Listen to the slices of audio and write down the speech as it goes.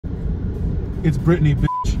It's Brittany,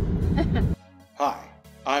 bitch. Hi,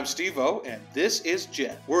 I'm Steve-O, and this is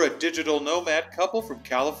Jen. We're a digital nomad couple from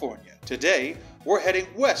California. Today, we're heading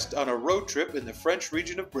west on a road trip in the French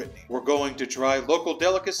region of Brittany. We're going to try local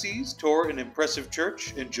delicacies, tour an impressive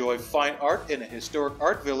church, enjoy fine art in a historic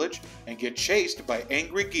art village, and get chased by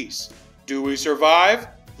angry geese. Do we survive?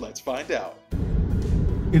 Let's find out.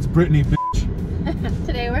 It's Brittany, bitch.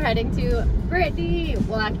 Today we're heading to Brittany.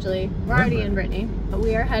 Well, actually, we're already in Brittany, but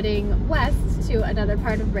we are heading west to another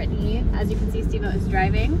part of Brittany. As you can see, Steve-O is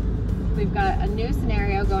driving. We've got a new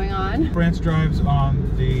scenario going on. France drives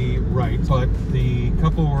on the right, but the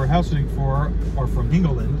couple we're house sitting for are from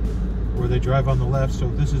England, where they drive on the left. So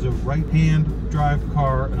this is a right-hand drive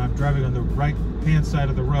car, and I'm driving on the right-hand side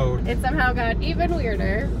of the road. It somehow got even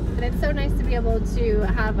weirder, and it's so nice to be able to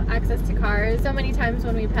have access to cars. So many times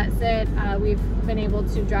when we pet sit, we've been able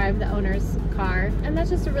to drive the owner's car, and that's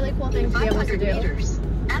just a really cool thing to be able to do. Meters,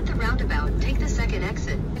 at the roundabout, take the second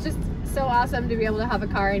exit. It's just so awesome to be able to have a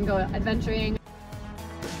car and go adventuring.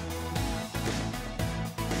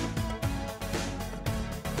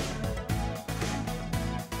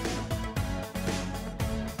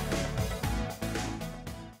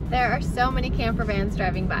 There are so many camper vans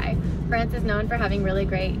driving by. France is known for having really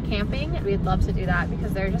great camping. We'd love to do that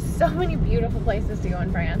because there are just so many beautiful places to go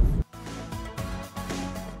in France.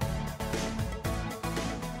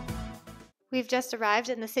 We've just arrived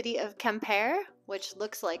in the city of Quimper, which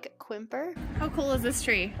looks like Quimper. How cool is this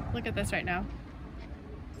tree? Look at this right now.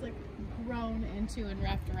 It's like grown into and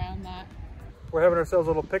wrapped around that. We're having ourselves a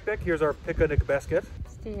little picnic. Here's our picnic basket.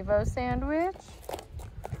 Steve-O sandwich.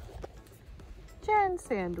 Jen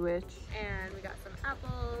sandwich. And we got some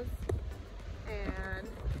apples and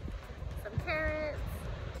some carrots.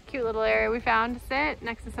 Cute little area we found to sit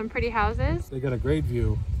next to some pretty houses. They got a great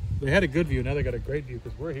view. They had a good view, now they got a great view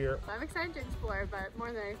because we're here. So I'm excited to explore, but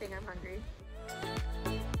more than anything, I'm hungry.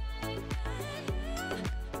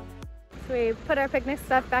 So we put our picnic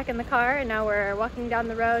stuff back in the car, and now we're walking down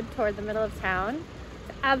the road toward the middle of town.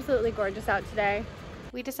 It's absolutely gorgeous out today.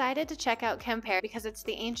 We decided to check out Quimper because it's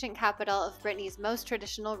the ancient capital of Brittany's most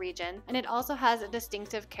traditional region, and it also has a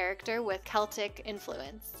distinctive character with Celtic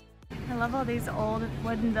influence. I love all these old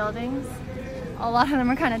wooden buildings. A lot of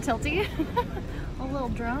them are kind of tilty. A little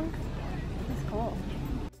drunk. It's cool.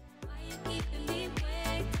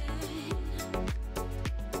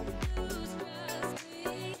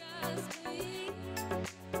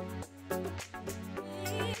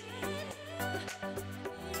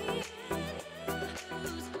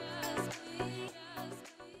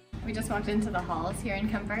 We just walked into the halls here in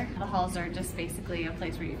Quimper. The halls are just basically a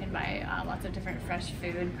place where you can buy lots of different fresh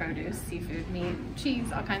food, produce, seafood, meat, cheese,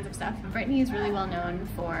 all kinds of stuff. Brittany is really well known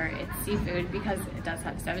for its seafood because it does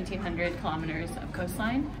have 1,700 kilometers of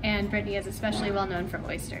coastline, and Brittany is especially well known for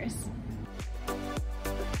oysters.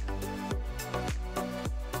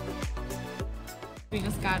 We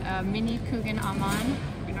just got a mini Coogan Amman.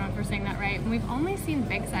 I don't know if we're saying that right. We've only seen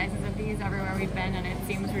big sizes of these everywhere we've been, and it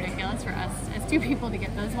seems ridiculous for us as two people to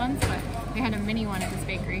get those ones, but they had a mini one at this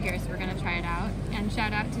bakery here, so we're gonna try it out. And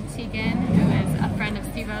shout out to Tegan, who is a friend of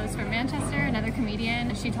Steve-O's from Manchester, another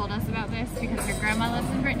comedian. She told us about this because her grandma lives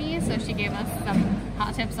in Brittany, so she gave us some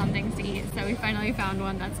hot tips on things to eat. So we finally found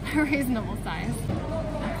one that's a reasonable size.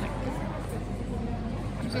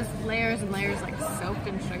 It's just layers and layers, like soaked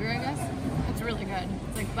in sugar, I guess. It's really good.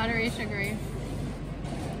 It's like buttery, sugary.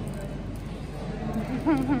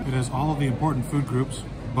 It has all of the important food groups: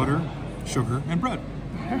 butter, sugar, and bread.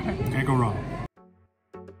 Can't go wrong.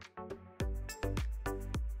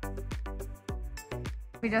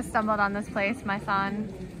 We just stumbled on this place, my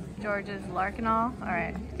son George's Larkinall. All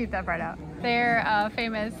right, keep that part out. They're a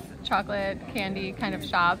famous chocolate candy kind of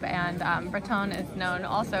shop, and Breton is known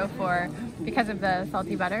also for, because of the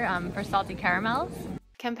salty butter, for salty caramels.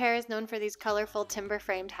 Quimper is known for these colorful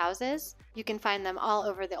timber-framed houses. You can find them all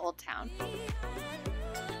over the old town.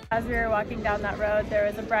 As we were walking down that road, there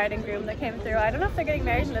was a bride and groom that came through. I don't know if they're getting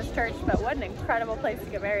married in this church, but what an incredible place to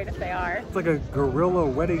get married if they are. It's like a guerrilla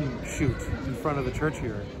wedding shoot in front of the church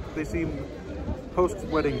here. They seem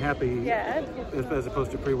post-wedding happy, yeah, as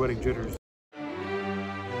opposed to pre-wedding jitters.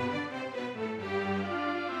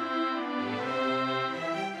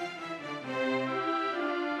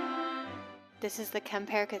 This is the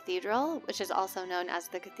Quimper Cathedral, which is also known as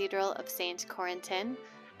the Cathedral of Saint Corentin,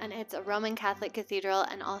 and it's a Roman Catholic cathedral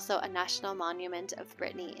and also a national monument of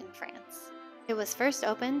Brittany in France. It was first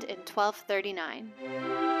opened in 1239.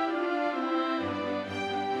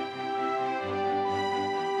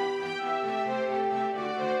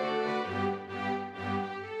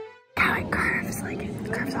 How it curves, like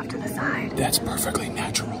it curves off to the side. That's perfectly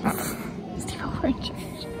natural. Steve-O,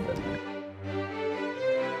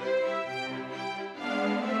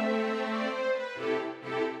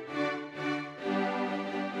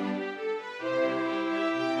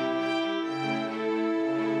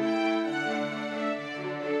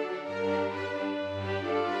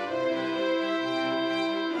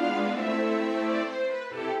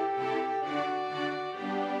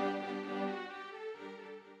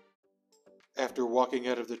 walking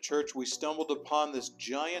out of the church, we stumbled upon this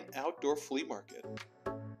giant outdoor flea market.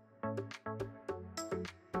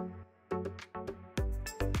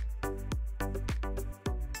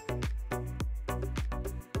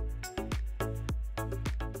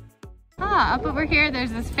 Ah, up over here,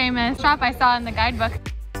 there's this famous shop I saw in the guidebook.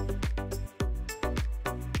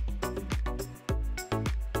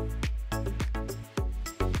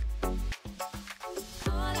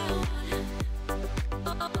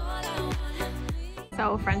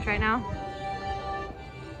 So French right now.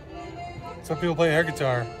 Some people play air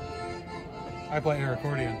guitar. I play air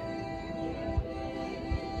accordion.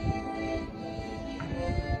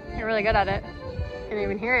 You're really good at it. Can't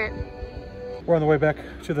even hear it. We're on the way back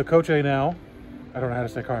to the coche now. I don't know how to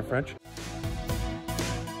say car in French.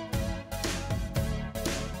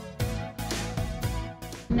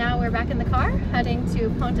 Now we're back in the car, heading to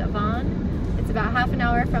Pont-Aven. It's about half an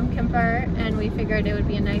hour from Quimper, and we figured it would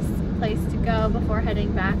be a nice place to go before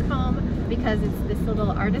heading back home because it's this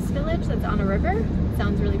little artist village that's on a river. It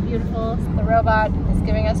sounds really beautiful. The robot is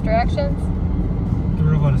giving us directions. The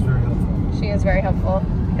robot is very helpful. She is very helpful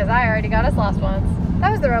because I already got us lost once.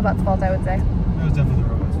 That was the robot's fault, I would say. That was definitely the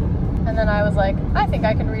robot's fault. And then I was like, I think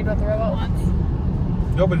I can read what the robot wants.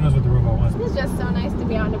 Nobody knows what the robot wants. It's just so nice to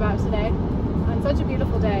be out and about today on such a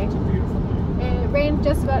beautiful day. It's a beautiful day. It rained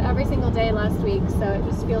just about every single day last week, so it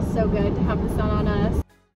just feels so good to have the sun on us.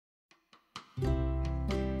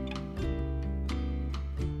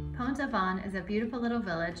 Pont-Aven is a beautiful little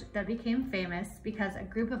village that became famous because a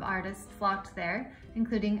group of artists flocked there,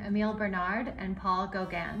 including Emile Bernard and Paul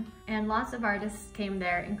Gauguin. And lots of artists came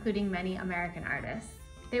there, including many American artists.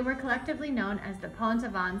 They were collectively known as the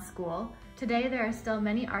Pont-Aven School. Today there are still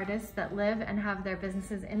many artists that live and have their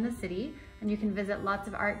businesses in the city, and you can visit lots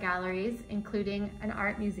of art galleries, including an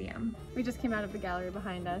art museum. We just came out of the gallery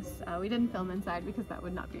behind us. We didn't film inside because that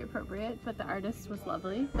would not be appropriate, but the artist was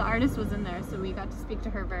lovely. The artist was in there, so we got to speak to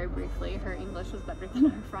her very briefly. Her English was better than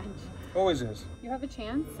her French. Always is. You have a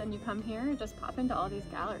chance and you come here, just pop into all these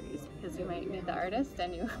galleries because you might meet the artist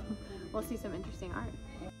and you will see some interesting art.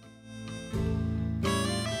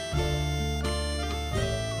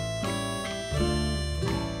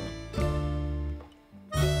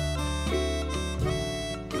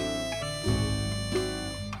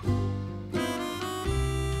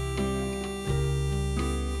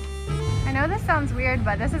 I know this sounds weird,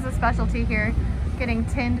 but this is a specialty here, getting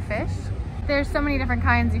tinned fish. There's so many different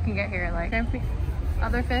kinds you can get here, like shrimp,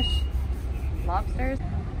 other fish, lobsters.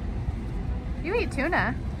 You eat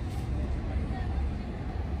tuna.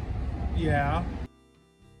 Yeah.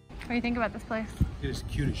 What do you think about this place? It is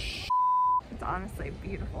cute as shit. It's honestly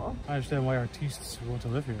beautiful. I understand why artists want to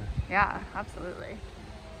live here. Yeah, absolutely.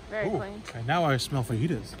 Very Ooh, clean. and now I smell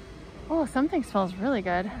fajitas. Oh, something smells really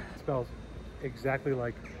good. It smells exactly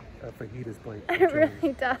like a fajitas plate. It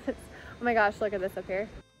really does. Oh my gosh, look at this up here.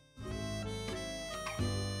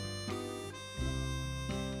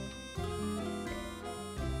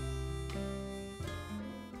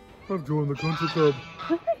 I've joined the country club.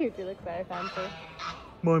 You do look very fancy.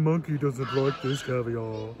 My monkey doesn't like this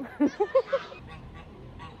caviar.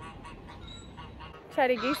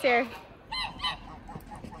 Chatty geese here.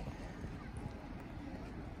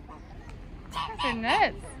 Those are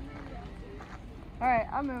nuts. All right,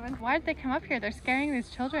 I'm moving. Why did they come up here? They're scaring these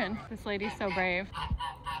children. This lady's so brave.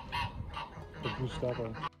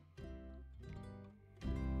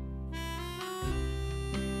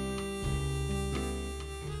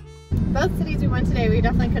 Both cities we went today, we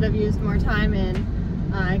definitely could have used more time in.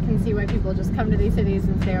 I can see why people just come to these cities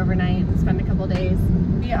and stay overnight and spend a couple days.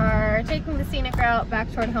 We are taking the scenic route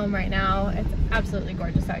back toward home right now. It's absolutely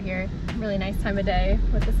gorgeous out here. Really nice time of day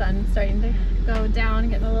with the sun starting to go down,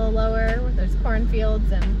 getting a little lower. There's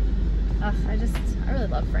cornfields and I really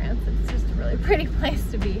love France. It's just a really pretty place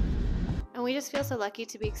to be. And we just feel so lucky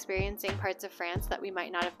to be experiencing parts of France that we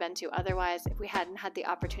might not have been to otherwise if we hadn't had the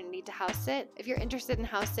opportunity to house sit. If you're interested in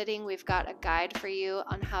house sitting, we've got a guide for you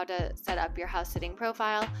on how to set up your house sitting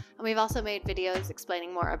profile, and we've also made videos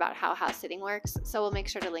explaining more about how house sitting works, so we'll make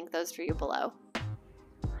sure to link those for you below.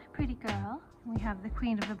 Hi, pretty girl. We have the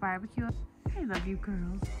queen of the barbecue. I love you,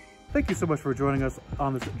 girls. Thank you so much for joining us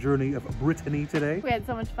on this journey of Brittany today. We had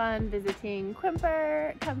so much fun visiting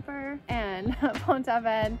Quimper, and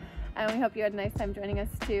Pont-Aven. And we hope you had a nice time joining us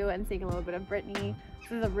too and seeing a little bit of Brittany.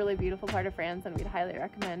 This is a really beautiful part of France and we'd highly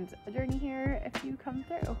recommend a journey here if you come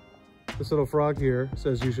through. This little frog here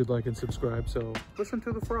says you should like and subscribe, so listen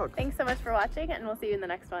to the frog. Thanks so much for watching and we'll see you in the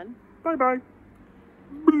next one. Bye bye.